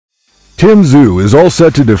Tszyu is all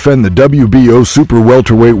set to defend the WBO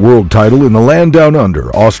super-welterweight world title in the land down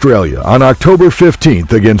under, Australia, on October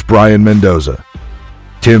 15th against Brian Mendoza.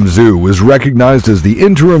 Tszyu was recognized as the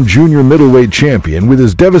interim junior middleweight champion with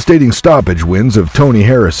his devastating stoppage wins of Tony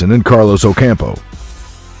Harrison and Carlos Ocampo.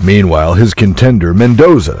 Meanwhile, his contender,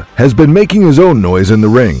 Mendoza, has been making his own noise in the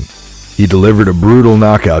ring. He delivered a brutal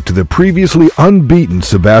knockout to the previously unbeaten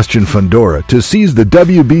Sebastian Fundora to seize the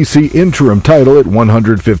WBC interim title at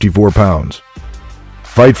 154 pounds.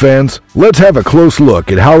 Fight fans, let's have a close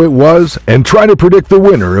look at how it was and try to predict the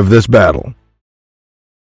winner of this battle.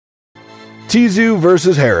 Tszyu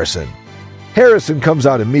versus Harrison. Harrison comes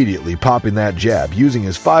out immediately popping that jab, using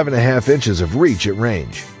his 5.5 inches of reach at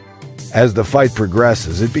range. As the fight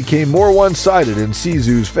progresses, it became more one-sided in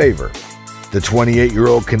Tzyu's favor. The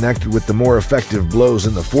 28-year-old connected with the more effective blows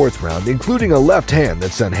in the 4th round, including a left hand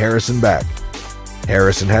that sent Harrison back.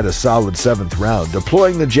 Harrison had a solid 7th round,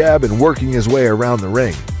 deploying the jab and working his way around the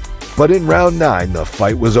ring. But in round 9, the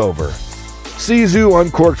fight was over. Tszyu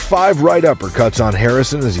uncorked 5 right uppercuts on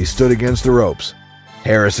Harrison as he stood against the ropes.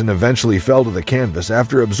 Harrison eventually fell to the canvas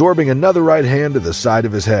after absorbing another right hand to the side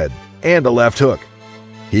of his head, and a left hook.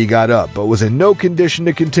 He got up, but was in no condition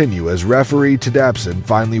to continue as referee StuBeatZ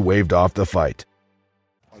finally waved off the fight.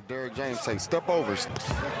 Derek James says, step over.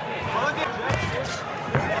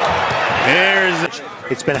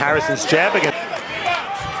 It's been Harrison's jab again.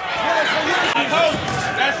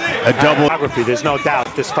 A double. There's no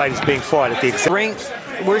doubt this fight is being fought at the exact ring.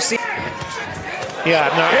 We're seeing. Yeah,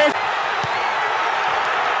 no.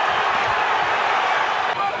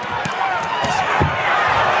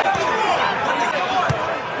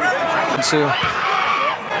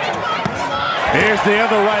 Here's the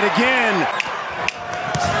other right again.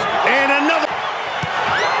 And another.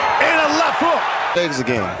 And a left hook. Legs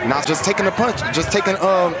again. Not just taking the punch, just taking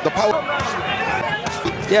the power.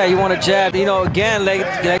 Yeah, you want to jab, you know, again, leg.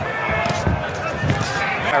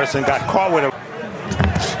 Harrison got caught with a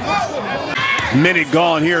minute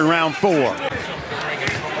gone here in round 4.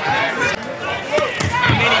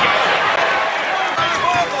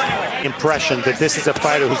 Impression that this is a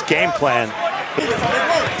fighter whose game plan.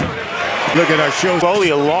 Look at our show. Slowly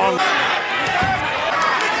along.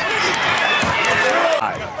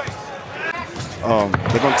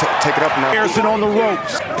 They're going to take it up now. Harrison on the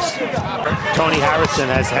ropes. Tony Harrison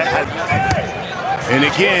has had. And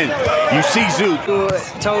again, you see Tszyu.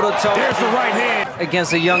 Toe. There's the right hand.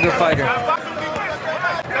 Against a younger fighter.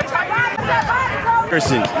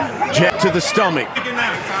 Harrison, jab to the stomach.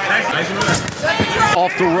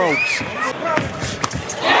 Off the ropes.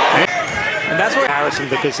 And that's where Harrison,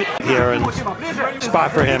 because here and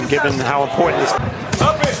spot for him, given how important this.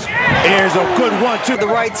 There's a good one to the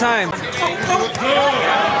right time.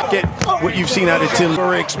 Get what you've seen out of Tim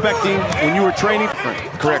were expecting when you were training.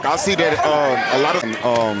 Correct. I see that a lot of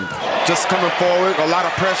just coming forward, a lot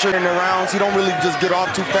of pressure in the rounds. He don't really just get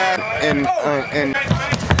off too fast. And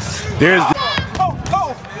there's.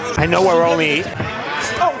 I know we're only.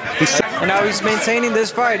 And now he's maintaining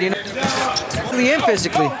this fight, you know, physically and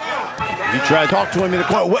physically. You try to talk to him in the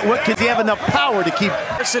corner. What does he have enough power to keep?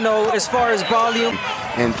 Personal as far as volume.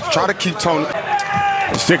 And try to keep Tony.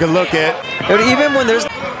 Let's take a look at. Even when there's.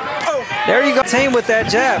 There you go. Tame with that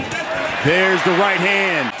jab. There's the right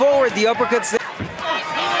hand. Forward, the uppercuts.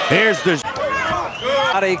 There's the.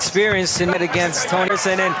 A lot of experience in it against Tony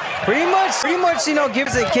Harrison, and pretty much, you know,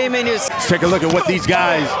 Gibson came in here. Let's take a look at what these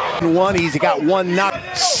guys won. He's got 1 knock,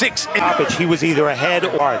 6 stoppage. He was either ahead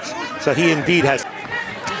or arts, so he indeed has.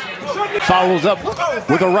 Follows up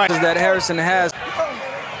with a right that Harrison has.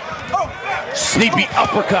 Sneaky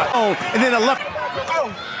uppercut. Oh, and then a left.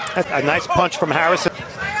 A nice punch from Harrison.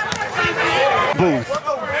 Booth.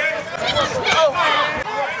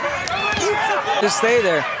 Just stay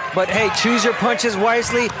there. But hey, choose your punches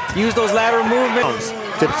wisely. Use those lateral movements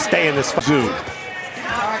to stay in this fight.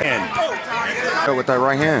 And with that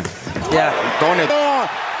right hand. Yeah. Throwing it.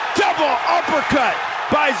 Double uppercut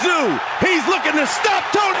by Tszyu. He's looking to stop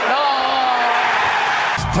Tony.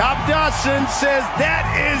 Top Dawson says that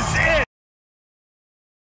is it.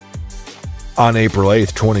 On April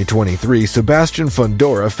 8th, 2023, Sebastian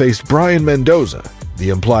Fundora faced Brian Mendoza. The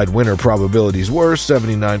implied winner probabilities were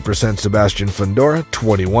 79% Sebastian Fundora,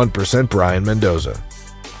 21% Brian Mendoza.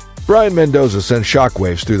 Brian Mendoza sent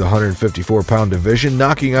shockwaves through the 154-pound division,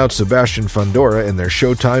 knocking out Sebastian Fundora in their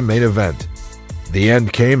Showtime main event. The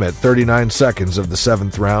end came at 39 seconds of the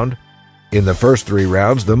 7th round. In the first 3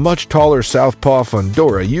 rounds, the much taller southpaw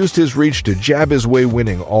Fundora used his reach to jab his way,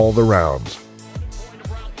 winning all the rounds.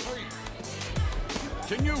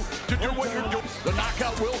 Continue to do what you're doing. The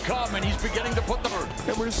knockout will come, and he's beginning to put the.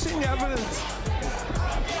 And we're seeing evidence.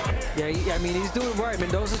 Yeah, I mean, he's doing right.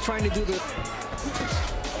 Mendoza's trying to do the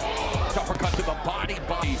Uppercut to the body.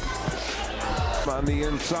 On the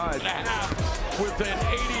inside. With an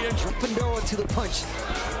 80-inch. Fundora to the punch.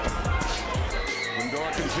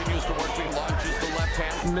 Fundora continues to work. He launches the left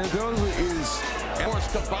hand. Mendoza is forced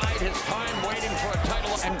to bide his time waiting for a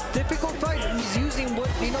title. And Difficult fight. He's using what,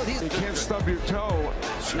 you know, you can't stub your toe.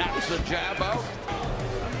 snaps the jab out.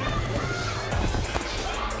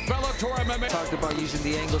 Bellator MMA. Talked about using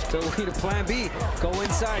the angles to lead a plan B. Go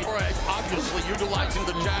inside. Obviously utilizing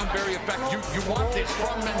the jab very effective. You want this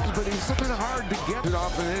from Mendoza. But he's something hard to get. It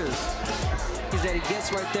often is. Is that he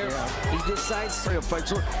gets right there. He decides.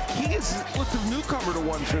 He is with the newcomer to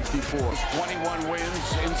 154. 21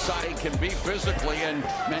 wins inside. He can be physically. And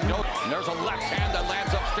Mendoza. And there's a left hand that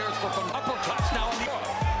lands upstairs for some uppercuts now.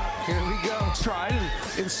 Here we go. Tried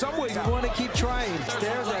in some ways. You want to keep trying.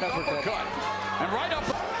 There's that uppercut. And right up.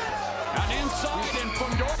 And inside in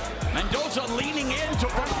Fundora. Mendoza leaning into.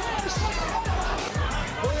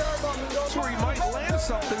 That's where he might land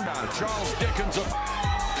something. Charles Dickens.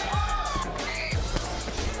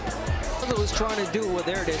 Was trying to do, well,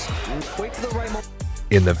 there it is. Wait for the right moment.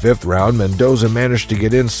 In the 5th round, Mendoza managed to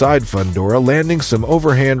get inside Fundora, landing some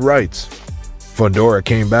overhand rights. Fundora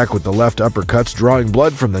came back with the left uppercuts, drawing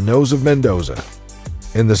blood from the nose of Mendoza.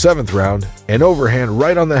 In the 7th round, an overhand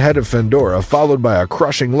right on the head of Fundora, followed by a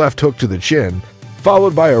crushing left hook to the chin,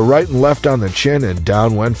 followed by a right and left on the chin, and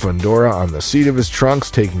down went Fundora on the seat of his trunks,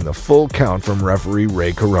 taking the full count from referee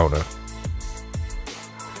Ray Corona.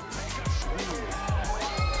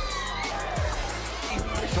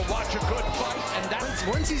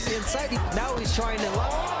 Once he's inside, now he's trying to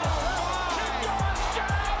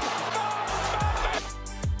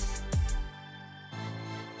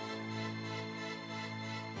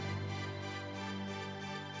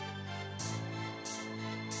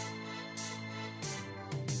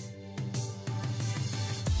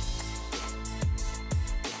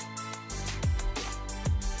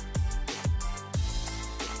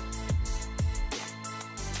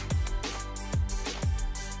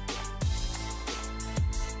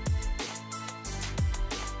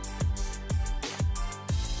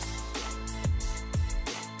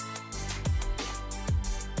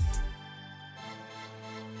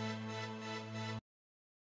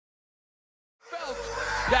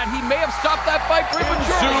that he may have stopped that fight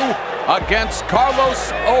prematurely. Against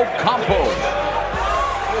Carlos Ocampo.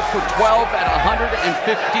 For 12 at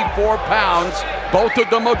 154 pounds. Both of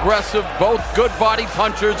them aggressive, both good body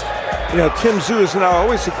punchers. You know, Tszyu is now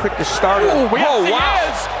always the quickest starter. Ooh, yes, he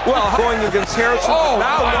is. Well, going against Harrison.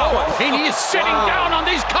 And he is sitting down on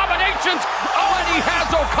these combinations. Oh, and he has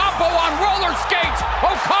Ocampo on roller skates.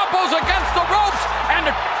 Ocampo's against the ropes. And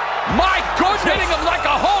my goodness, hitting him like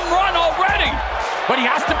a home run already. But he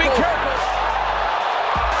has to be careful.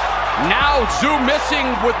 Now Tszyu missing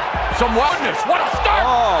with some wildness. What a start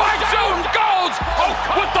by Tszyu goes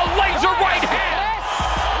with the laser right hand.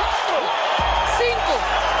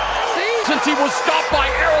 Since he was stopped by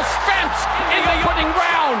arrow